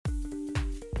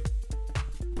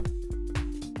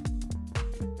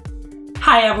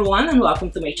Hi everyone and welcome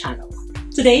to my channel.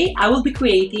 Today I will be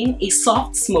creating a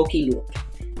soft smoky look.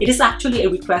 It is actually a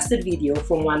requested video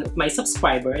from one of my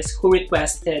subscribers who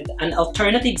requested an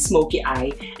alternative smoky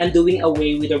eye and doing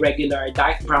away with the regular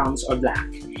dark browns or black.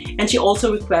 And she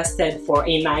also requested for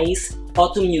a nice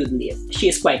autumn nude lip. She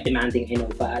is quite demanding, I know,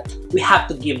 but we have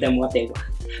to give them what they want.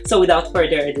 So without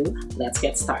further ado, let's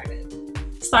get started.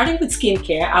 Starting with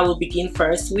skincare, I will begin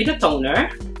first with a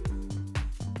toner.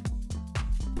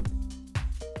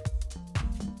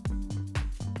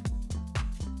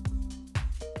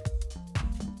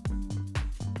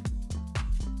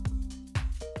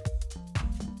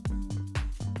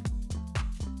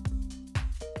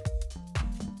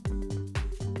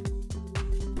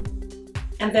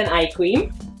 And then eye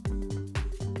cream.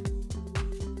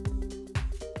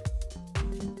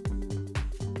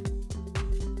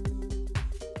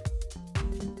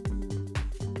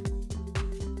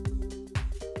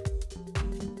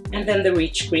 And then the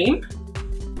rich cream.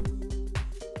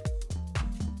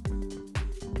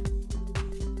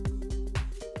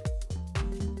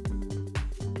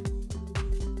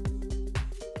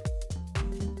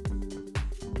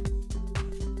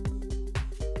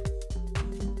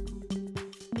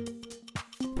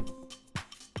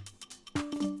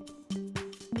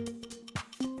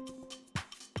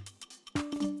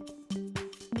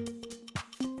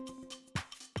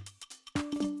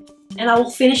 And I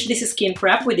will finish this skin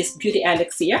prep with this beauty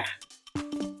elixir.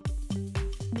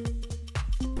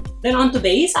 Then on to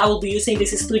base, I will be using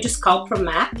this Studio Sculpt from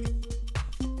M.A.C.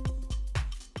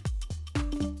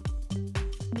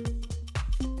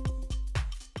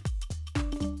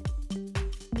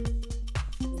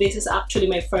 This is actually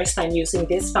my first time using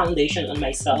this foundation on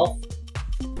myself,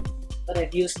 but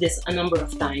I've used this a number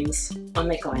of times on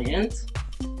my client.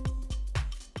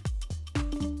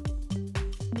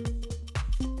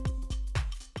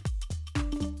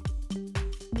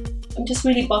 I'm just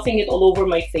really buffing it all over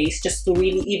my face just to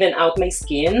really even out my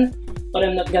skin, but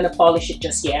I'm not gonna polish it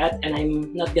just yet, and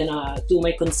I'm not gonna do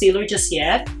my concealer just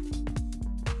yet.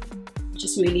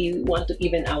 Just really want to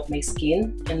even out my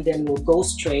skin, and then we'll go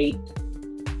straight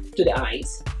to the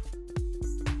eyes.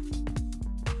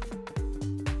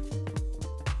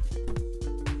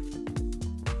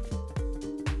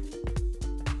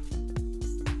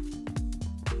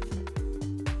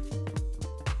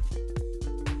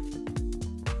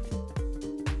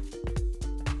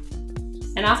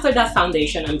 And after that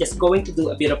foundation, I'm just going to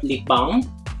do a bit of lip balm.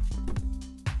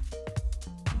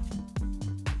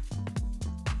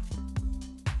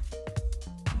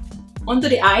 Onto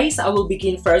the eyes, I will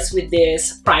begin first with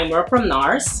this primer from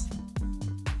NARS.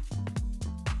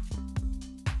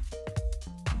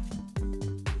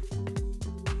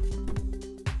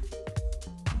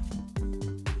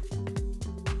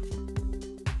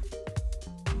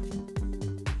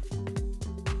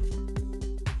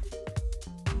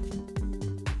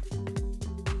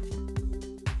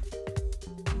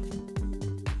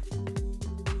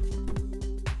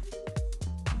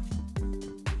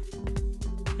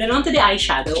 Then onto the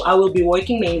eyeshadow, I will be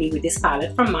working mainly with this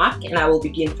palette from M.A.C, and I will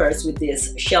begin first with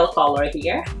this shell color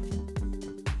here.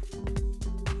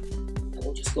 I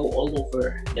will just go all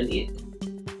over the lid.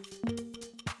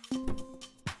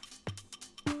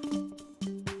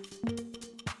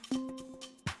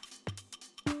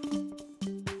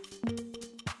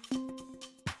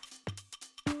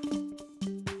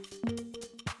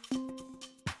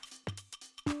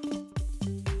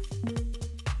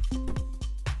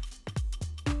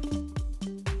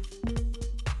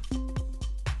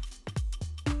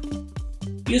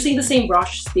 Using the same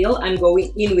brush still, I'm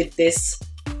going in with this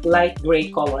light gray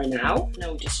color now.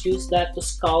 Now just use that to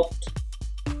sculpt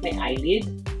my eyelid.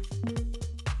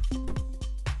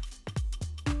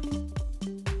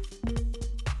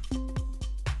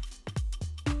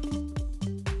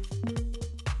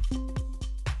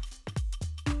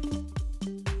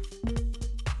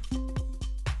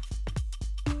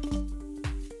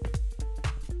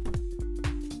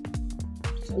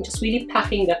 So I'm just really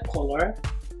packing that color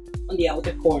on the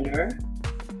outer corner.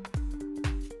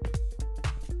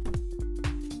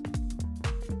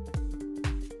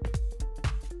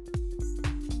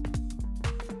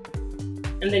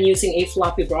 And then using a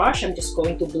floppy brush, I'm just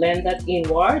going to blend that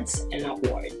inwards and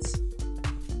upwards.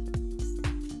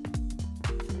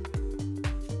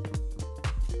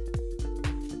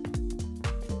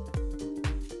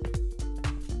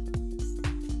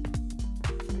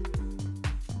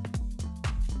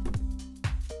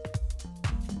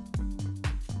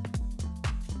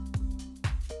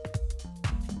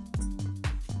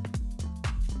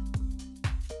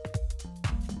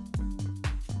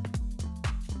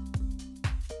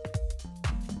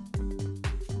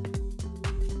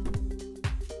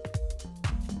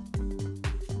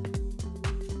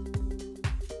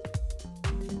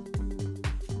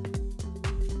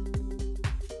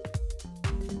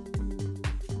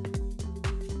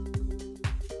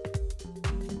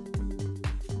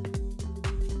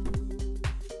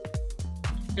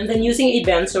 And then using a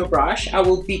Benzo brush, I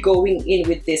will be going in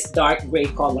with this dark gray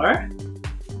color.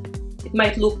 It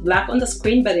might look black on the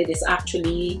screen, but it is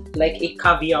actually like a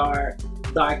caviar,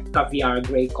 dark caviar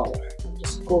gray color. I'm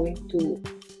just going to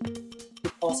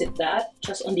deposit that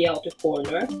just on the outer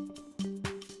corner.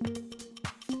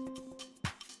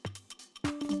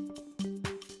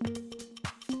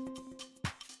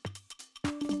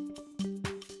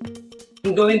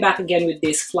 And going back again with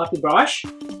this floppy brush,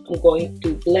 I'm going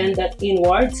to blend that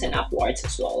inwards and upwards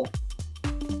as well.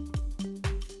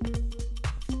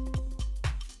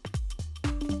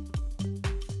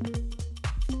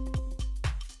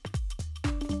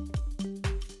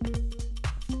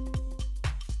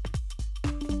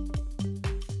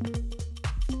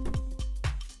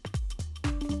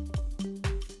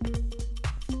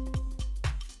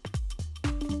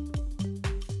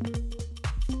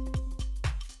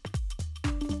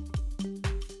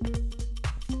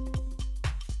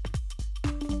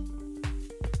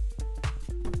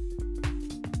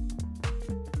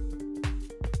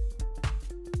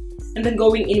 And then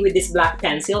going in with this black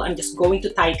pencil, I'm just going to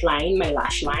tightline my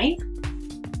lash line.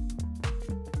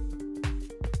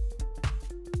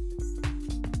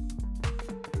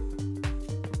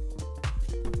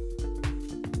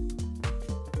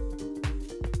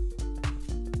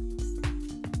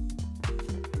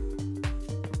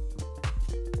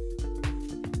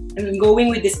 And then going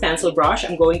with this pencil brush,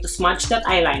 I'm going to smudge that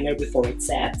eyeliner before it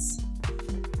sets.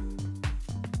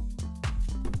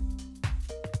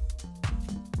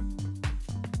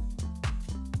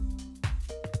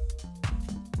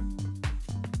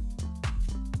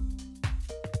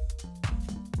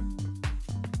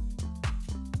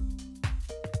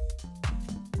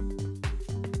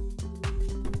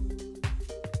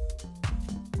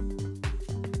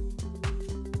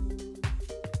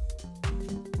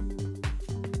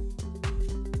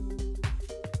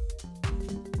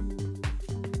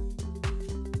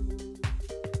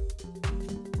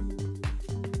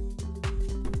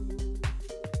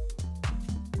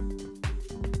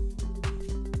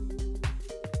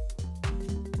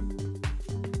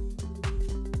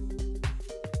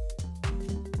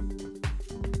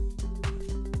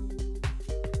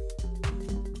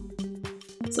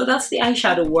 So that's the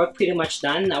eyeshadow work pretty much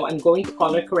done. Now I'm going to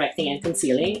color correcting and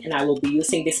concealing, and I will be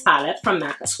using this palette from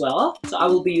MAC as well. So I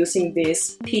will be using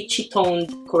this peachy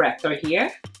toned corrector here.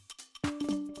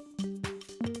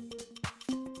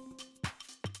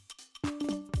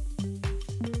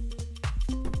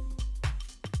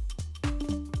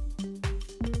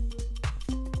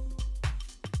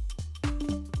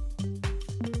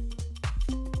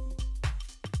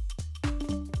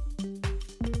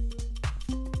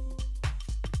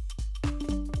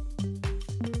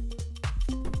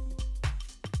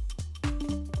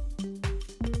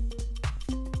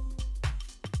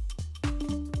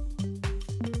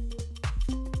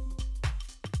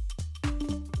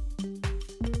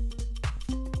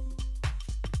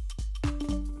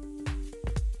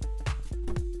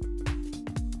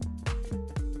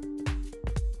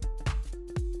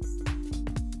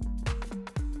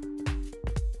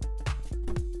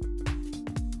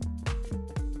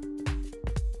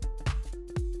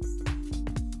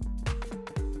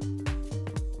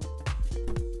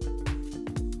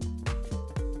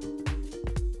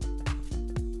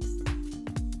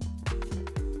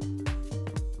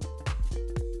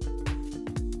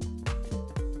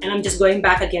 And I'm just going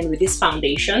back again with this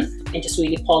foundation and just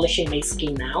really polishing my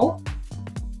skin now.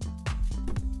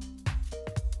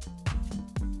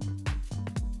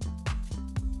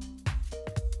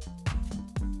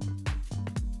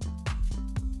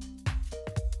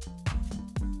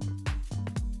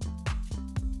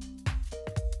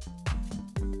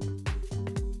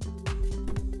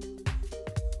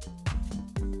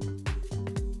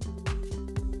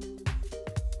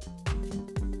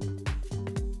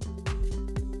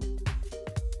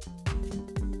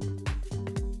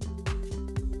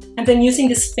 And then using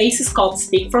this face sculpt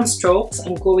stick from Strokes,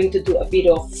 I'm going to do a bit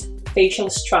of facial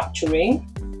structuring.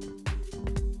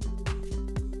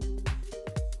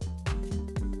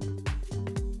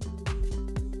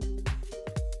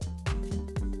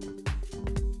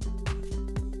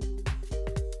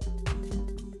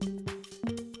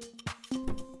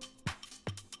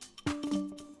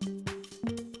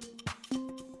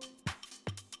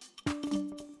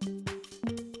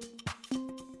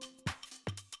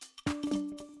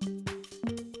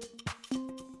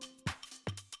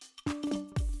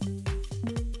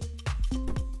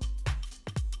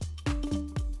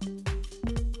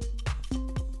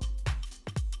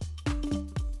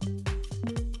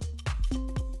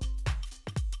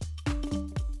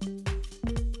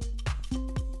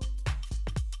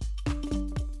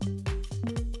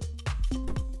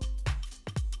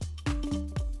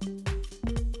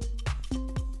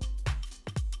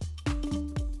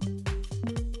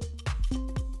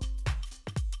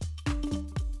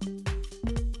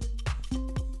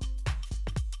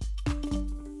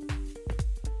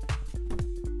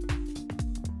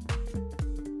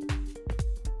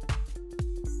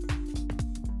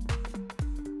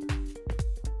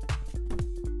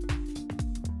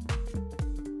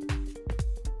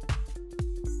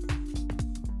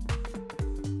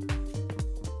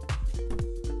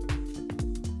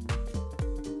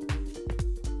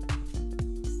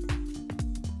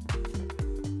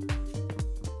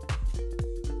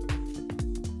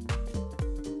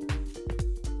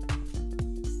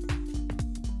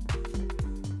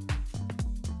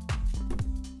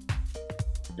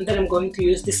 And then I'm going to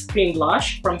use this cream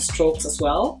blush from Strokes as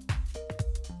well.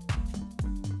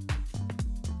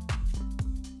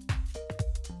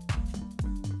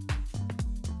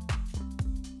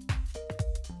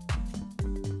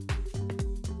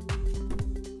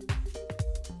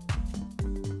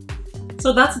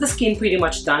 So that's the skin pretty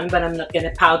much done, but I'm not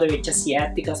gonna powder it just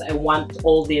yet because I want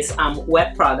all these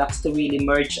wet products to really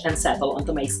merge and settle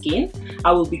onto my skin.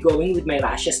 I will be going with my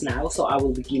lashes now, so I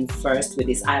will begin first with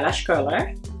this eyelash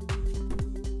curler.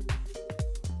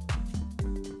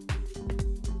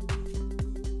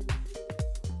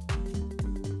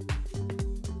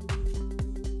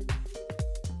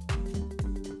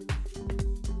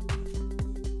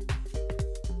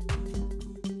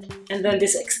 And then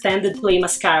this extended play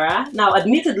mascara. Now,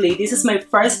 admittedly, this is my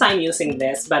first time using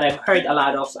this, but I've heard a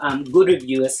lot of good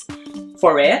reviews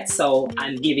for it, so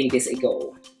I'm giving this a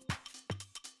go.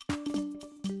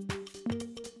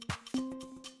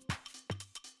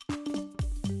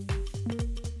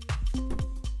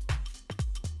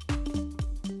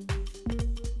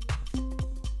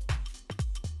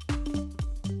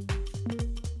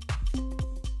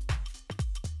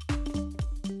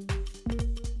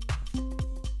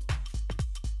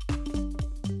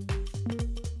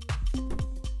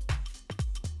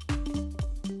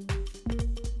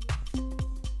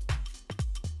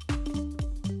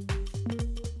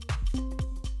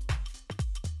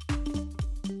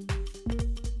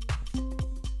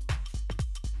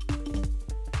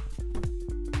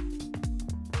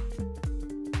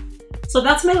 So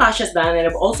that's my lashes done, and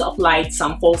I've also applied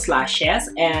some false lashes,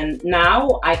 and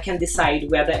now I can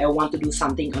decide whether I want to do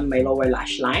something on my lower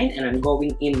lash line, and I'm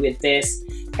going in with this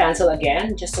pencil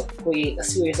again just to create a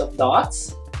series of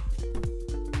dots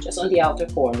just on the outer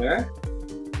corner.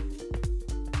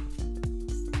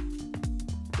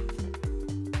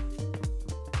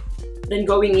 Then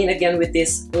going in again with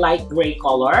this light gray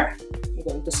color, I'm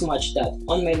going to smudge that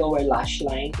on my lower lash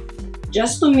line,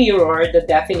 just to mirror the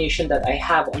definition that I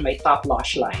have on my top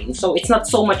lash line. So it's not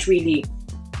so much really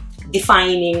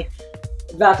defining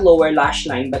that lower lash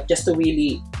line, but just to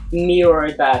really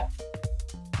mirror that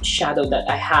shadow that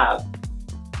I have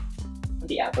on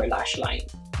the upper lash line.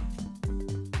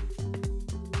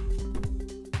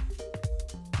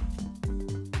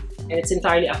 And it's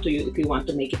entirely up to you if you want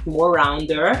to make it more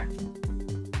rounder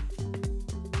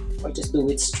or just do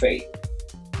it straight.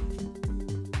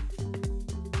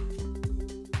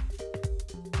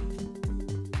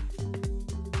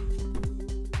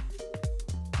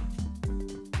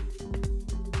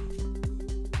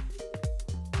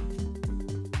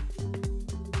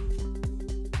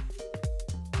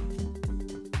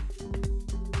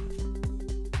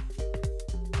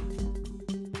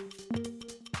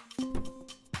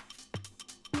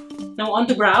 Now on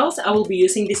the brows, I will be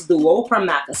using this duo from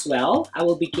M.A.C as well. I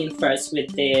will begin first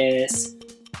with this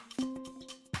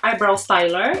eyebrow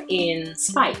styler in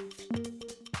Spike.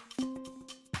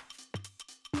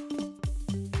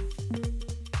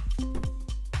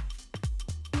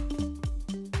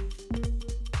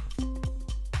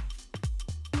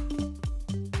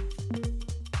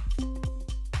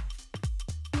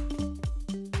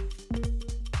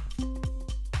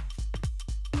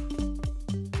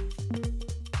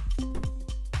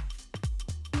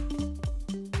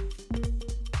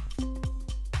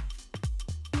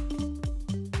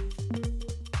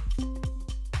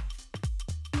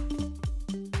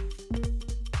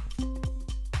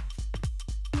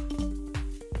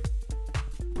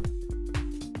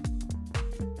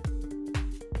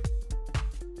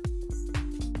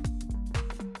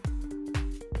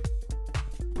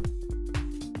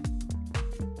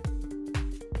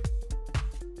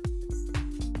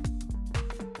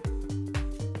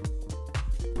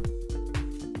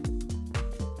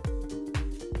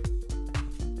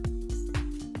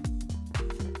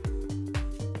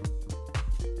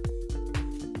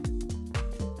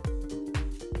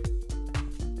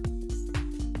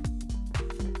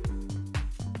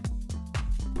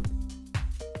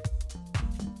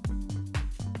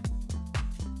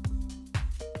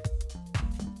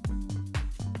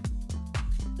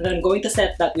 And I'm going to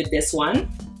set that with this one.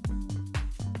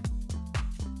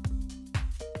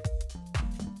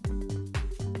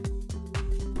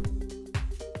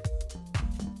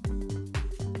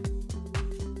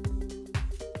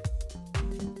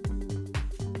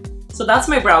 So that's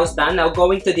my brows done. Now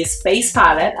going to this face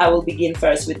palette, I will begin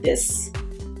first with this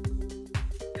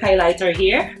highlighter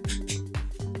here.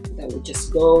 That will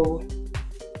just go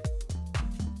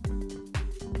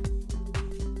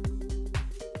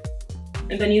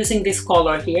and then using this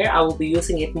color here, I will be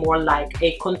using it more like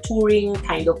a contouring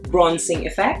kind of bronzing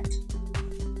effect.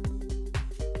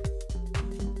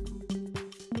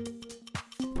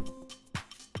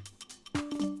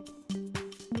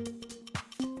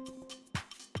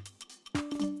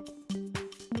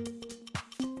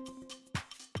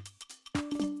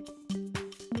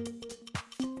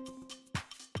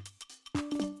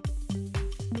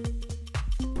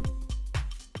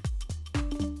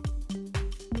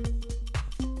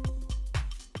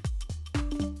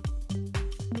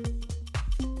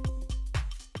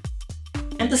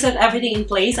 And to set everything in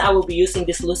place, I will be using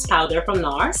this loose powder from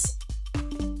NARS.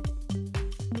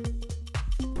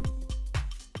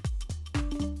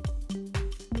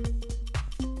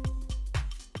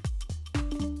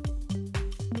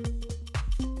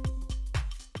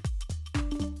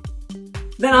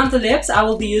 Then on to lips, I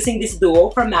will be using this duo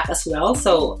from MAC as well.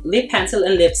 So lip pencil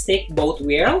and lipstick, both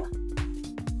Whirl.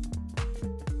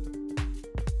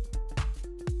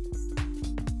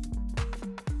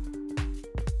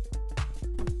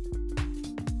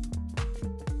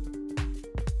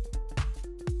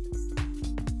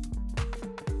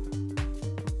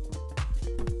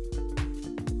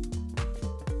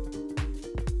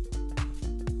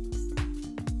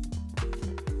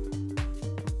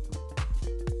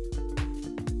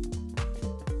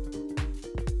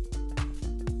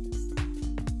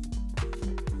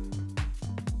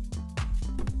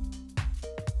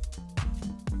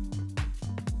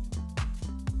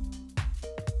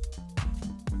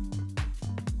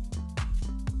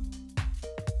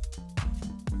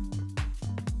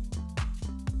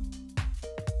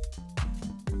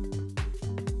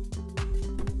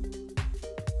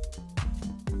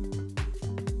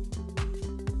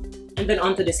 And then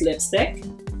onto this lipstick.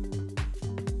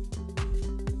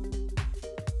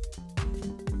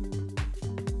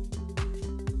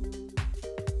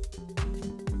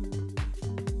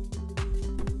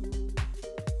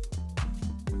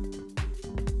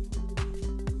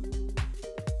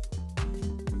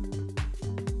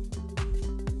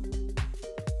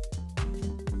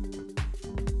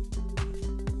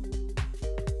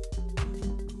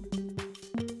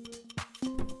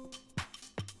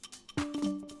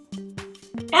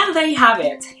 And there you have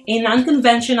it, a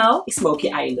non-conventional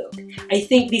smoky eye look. I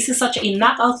think this is such a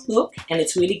knockout look and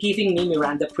it's really giving me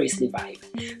Miranda Priestly vibe.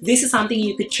 This is something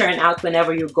you could churn out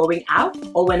whenever you're going out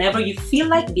or whenever you feel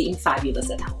like being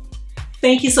fabulous at home.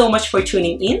 Thank you so much for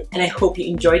tuning in, and I hope you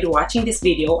enjoyed watching this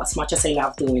video as much as I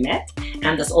love doing it.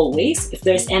 And as always, if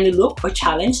there's any look or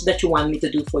challenge that you want me to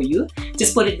do for you,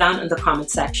 just put it down in the comment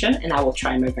section and I will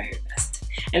try my very best.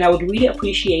 And I would really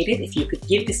appreciate it if you could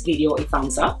give this video a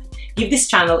thumbs up, give this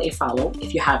channel a follow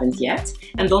if you haven't yet,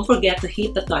 and don't forget to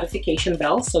hit that notification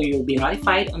bell so you'll be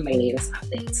notified on my latest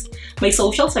updates. My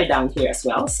socials are down here as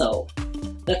well, so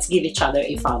let's give each other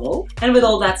a follow. And with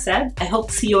all that said, I hope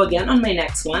to see you again on my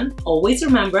next one. Always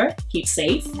remember, keep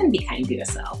safe and be kind to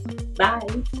yourself.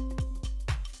 Bye!